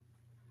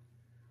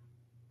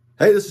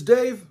Hey, this is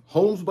Dave,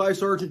 Homes by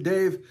Sergeant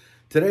Dave.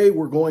 Today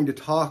we're going to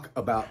talk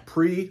about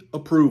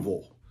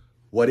pre-approval.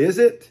 What is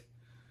it?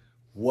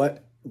 Why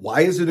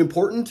is it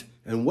important?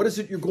 And what is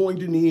it you're going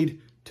to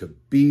need to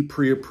be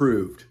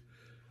pre-approved?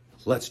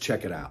 Let's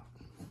check it out.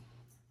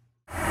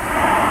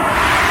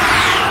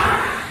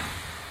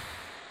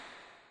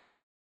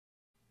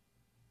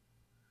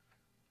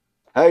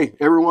 Hey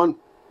everyone,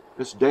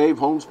 this is Dave,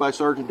 Homes by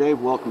Sergeant Dave.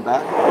 Welcome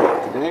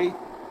back. Today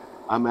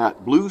I'm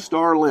at Blue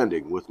Star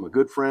Lending with my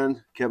good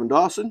friend Kevin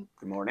Dawson.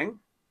 Good morning.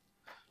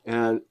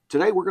 And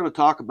today we're going to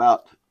talk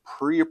about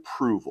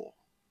pre-approval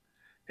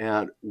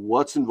and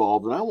what's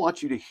involved. And I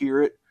want you to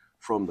hear it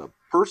from the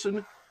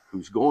person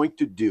who's going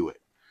to do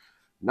it.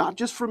 Not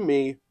just from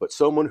me, but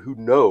someone who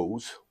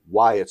knows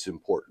why it's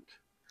important.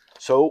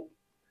 So,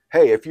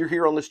 hey, if you're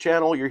here on this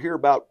channel, you're here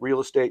about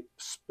real estate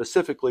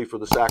specifically for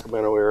the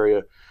Sacramento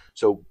area.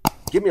 So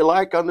give me a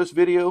like on this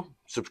video,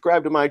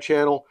 subscribe to my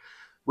channel,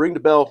 ring the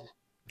bell,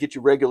 get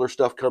your regular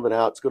stuff coming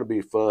out. It's going to be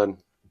fun,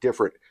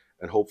 different,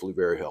 and hopefully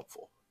very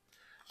helpful.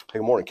 Hey,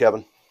 good morning,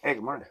 Kevin. Hey,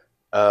 good morning.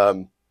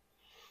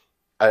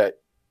 I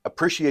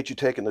appreciate you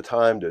taking the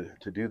time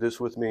to do this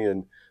with me.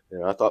 And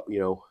I thought,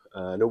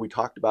 I know we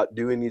talked about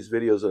doing these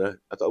videos, and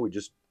I thought we'd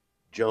just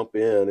jump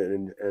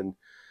in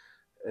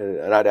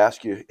and I'd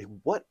ask you,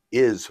 what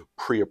is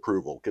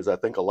pre-approval? Because I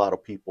think a lot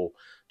of people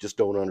just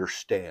don't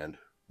understand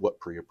what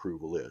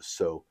pre-approval is.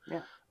 So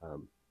yeah.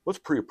 What's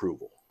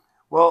pre-approval?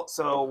 Well,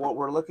 so what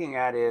we're looking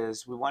at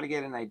is we want to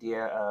get an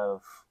idea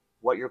of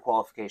what your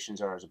qualifications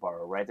are as a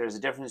borrower, right? There's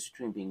a difference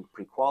between being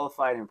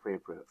pre-qualified and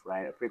pre-approved,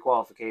 right? A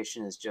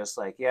pre-qualification is just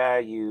like, yeah,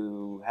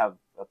 you have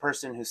a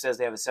person who says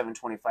they have a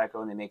 720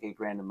 FICO and they make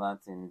 $8,000 a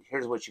month, and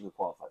here's what you could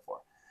qualify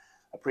for.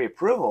 A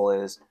pre-approval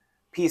is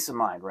peace of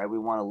mind, right? We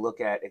want to look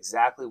at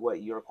exactly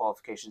what your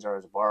qualifications are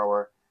as a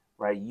borrower,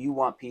 right? You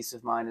want peace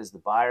of mind as the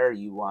buyer.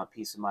 You want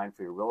peace of mind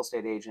for your real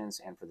estate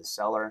agents and for the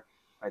seller,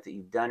 right? That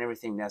you've done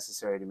everything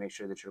necessary to make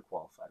sure that you're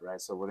qualified,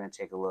 right? So we're going to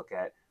take a look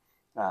at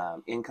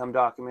income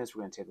documents.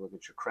 We're going to take a look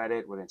at your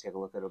credit. We're going to take a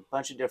look at a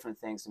bunch of different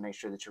things to make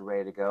sure that you're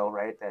ready to go,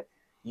 right? That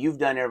you've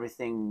done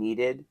everything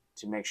needed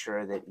to make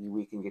sure that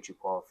we can get you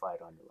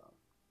qualified on your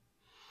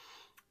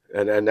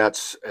loan. And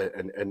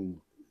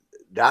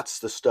that's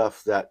the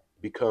stuff that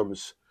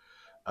becomes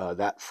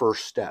that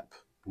first step,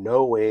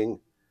 knowing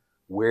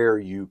where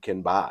you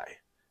can buy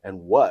and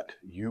what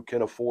you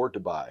can afford to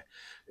buy.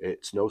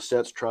 It's no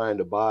sense trying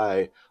to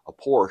buy a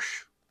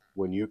Porsche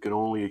when you can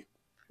only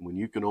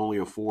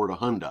afford a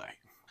Hyundai.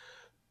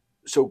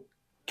 So,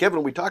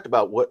 Kevin, we talked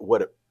about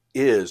what it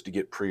is to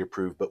get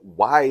pre-approved, but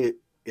why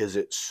is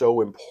it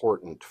so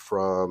important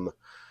from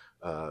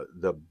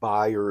the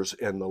buyers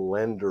and the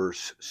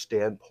lenders'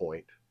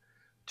 standpoint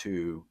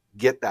to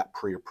get that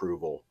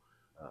pre-approval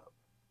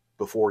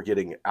before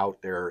getting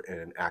out there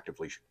and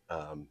actively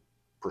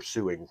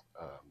pursuing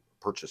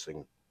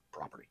purchasing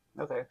property?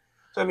 Okay.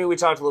 So, I mean, we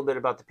talked a little bit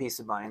about the peace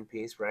of mind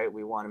piece, right?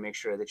 We want to make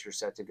sure that you're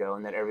set to go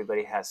and that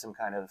everybody has some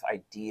kind of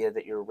idea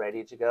that you're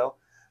ready to go.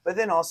 But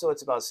then also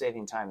it's about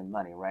saving time and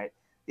money, right?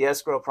 The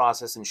escrow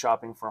process and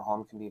shopping for a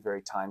home can be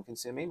very time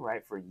consuming,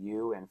 right? For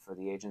you and for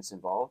the agents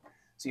involved.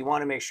 So you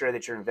want to make sure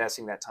that you're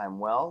investing that time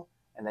well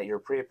and that you're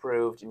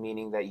pre-approved,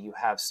 meaning that you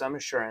have some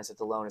assurance that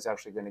the loan is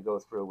actually going to go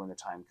through when the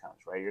time comes,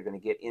 right? You're going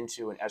to get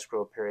into an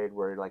escrow period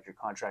where like your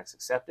contract's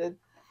accepted,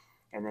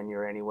 and then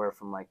you're anywhere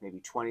from like maybe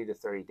 20 to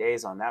 30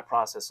 days on that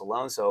process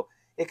alone. So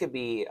it could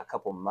be a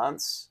couple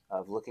months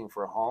of looking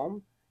for a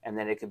home, and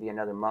then it could be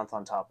another month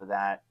on top of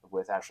that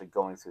with actually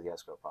going through the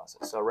escrow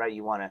process. So, right,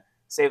 you want to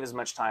save as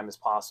much time as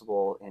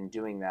possible in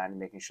doing that and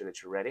making sure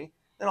that you're ready.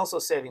 Then also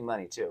saving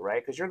money too,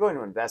 right? Because you're going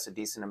to invest a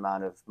decent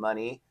amount of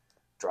money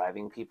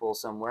driving people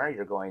somewhere.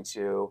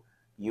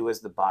 You as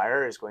the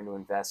buyer is going to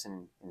invest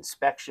in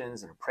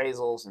inspections and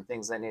appraisals and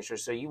things of that nature.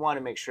 So you want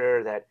to make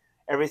sure that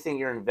everything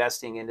you're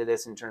investing into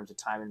this in terms of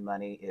time and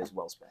money is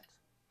well spent.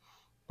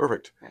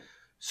 Perfect. Yeah.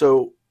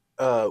 So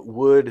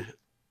would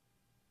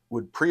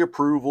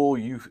pre-approval,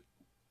 you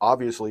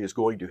obviously is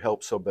going to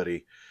help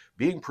somebody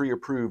being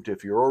pre-approved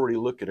if you're already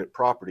looking at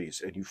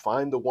properties and you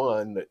find the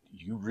one that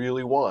you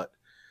really want.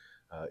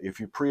 If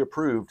you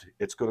pre-approved,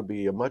 it's going to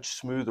be a much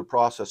smoother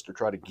process to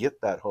try to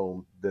get that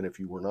home than if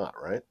you were not,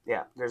 right?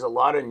 Yeah, there's a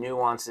lot of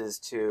nuances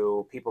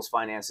to people's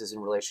finances in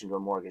relation to a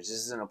mortgage.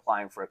 This isn't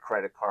applying for a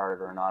credit card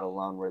or an auto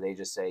loan where they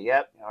just say,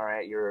 yep, all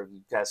right, you've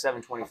got a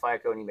 720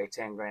 FICO and you make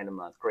 $10,000 a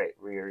month. Great,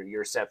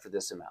 you're set for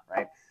this amount,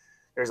 right?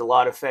 There's a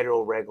lot of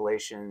federal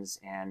regulations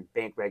and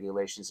bank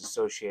regulations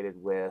associated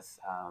with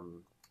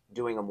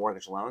doing a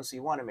mortgage loan. So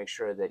you want to make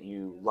sure that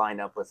you line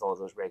up with all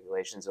those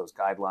regulations, those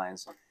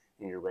guidelines,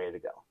 and you're ready to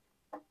go.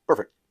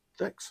 Perfect.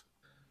 Thanks.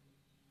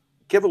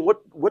 Kevin,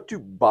 what do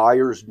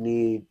buyers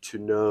need to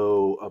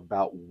know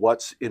about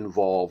what's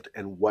involved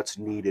and what's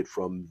needed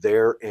from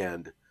their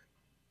end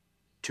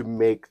to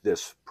make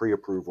this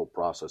pre-approval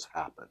process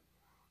happen?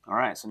 All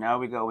right, so now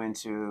we go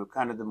into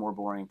kind of the more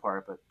boring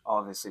part, but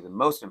obviously the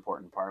most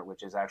important part,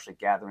 which is actually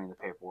gathering the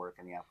paperwork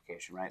and the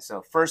application, right?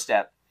 So first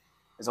step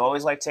is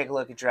always like take a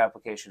look at your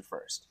application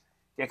first.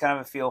 get kind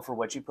of a feel for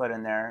what you put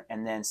in there,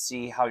 and then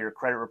see how your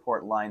credit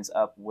report lines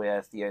up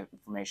with the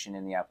information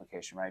in the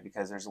application, right?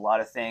 Because there's a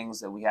lot of things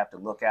that we have to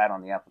look at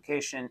on the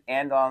application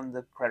and on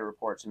the credit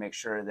report to make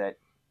sure that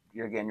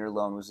your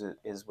loan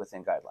is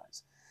within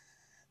guidelines.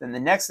 Then the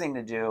next thing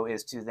to do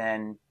is to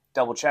then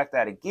double check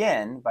that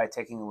again by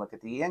taking a look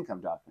at the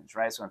income documents,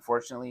 right? So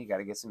unfortunately, you got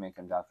to get some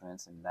income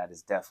documents, and that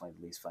is definitely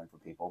the least fun for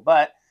people.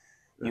 But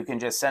you can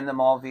just send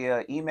them all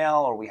via email,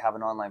 or we have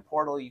an online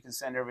portal. You can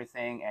send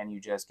everything, and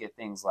you just get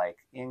things like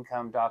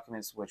income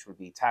documents, which would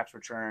be tax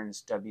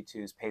returns,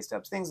 W-2s, pay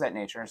stubs, things of that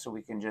nature. So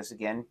we can just,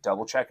 again,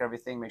 double check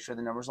everything, make sure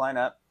the numbers line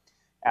up,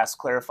 ask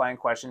clarifying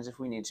questions if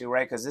we need to,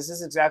 right? Because this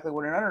is exactly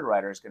what an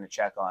underwriter is going to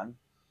check on.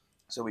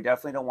 So we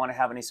definitely don't want to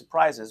have any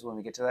surprises when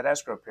we get to that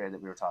escrow period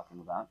that we were talking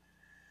about.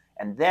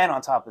 And then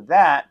on top of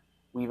that,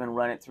 we even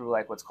run it through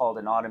like what's called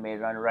an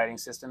automated underwriting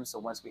system. So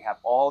once we have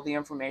all the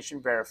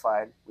information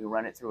verified, we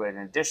run it through an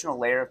additional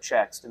layer of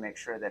checks to make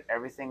sure that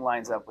everything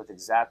lines up with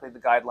exactly the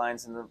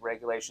guidelines and the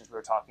regulations we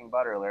were talking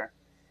about earlier,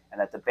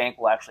 and that the bank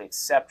will actually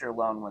accept your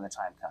loan when the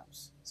time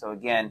comes. So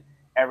again,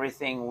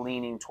 everything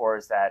leaning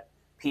towards that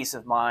peace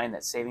of mind,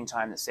 that saving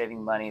time, that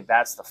saving money.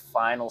 That's the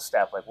final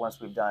step. Like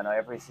once we've done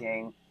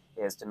everything,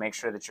 is to make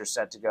sure that you're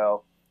set to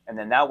go. And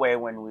then that way,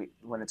 when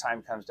the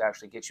time comes to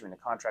actually get you into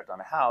contract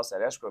on a house,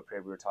 that escrow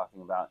period we were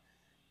talking about,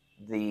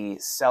 the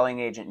selling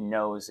agent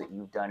knows that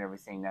you've done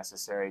everything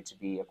necessary to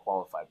be a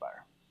qualified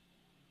buyer.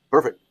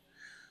 Perfect.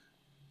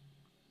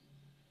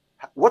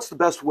 What's the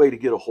best way to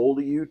get a hold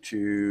of you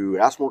to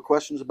ask more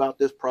questions about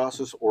this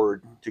process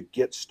or to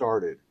get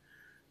started?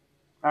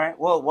 All right.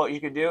 Well, what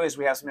you could do is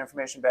we have some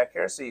information back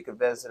here, so you can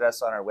visit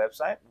us on our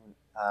website.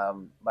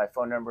 My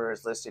phone number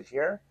is listed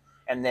here.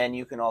 And then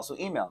you can also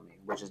email me,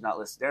 which is not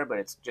listed there, but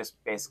it's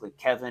just basically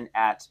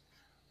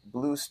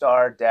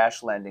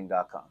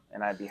kevin@bluestar-lending.com.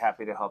 And I'd be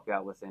happy to help you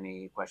out with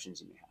any questions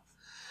you may have.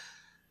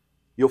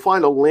 You'll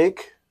find a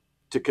link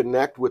to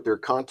connect with their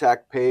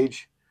contact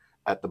page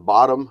at the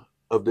bottom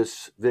of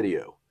this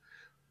video.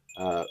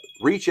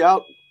 Reach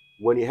out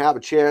when you have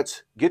a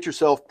chance. Get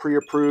yourself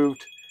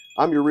pre-approved.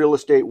 I'm your real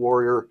estate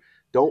warrior.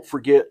 Don't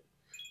forget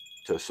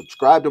to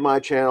subscribe to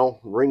my channel,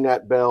 ring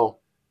that bell,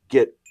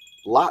 get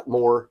a lot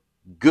more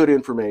good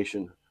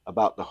information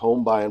about the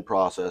home buying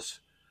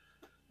process,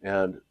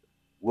 and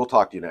we'll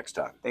talk to you next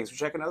time. Thanks for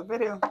checking out the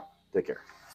video. Take care.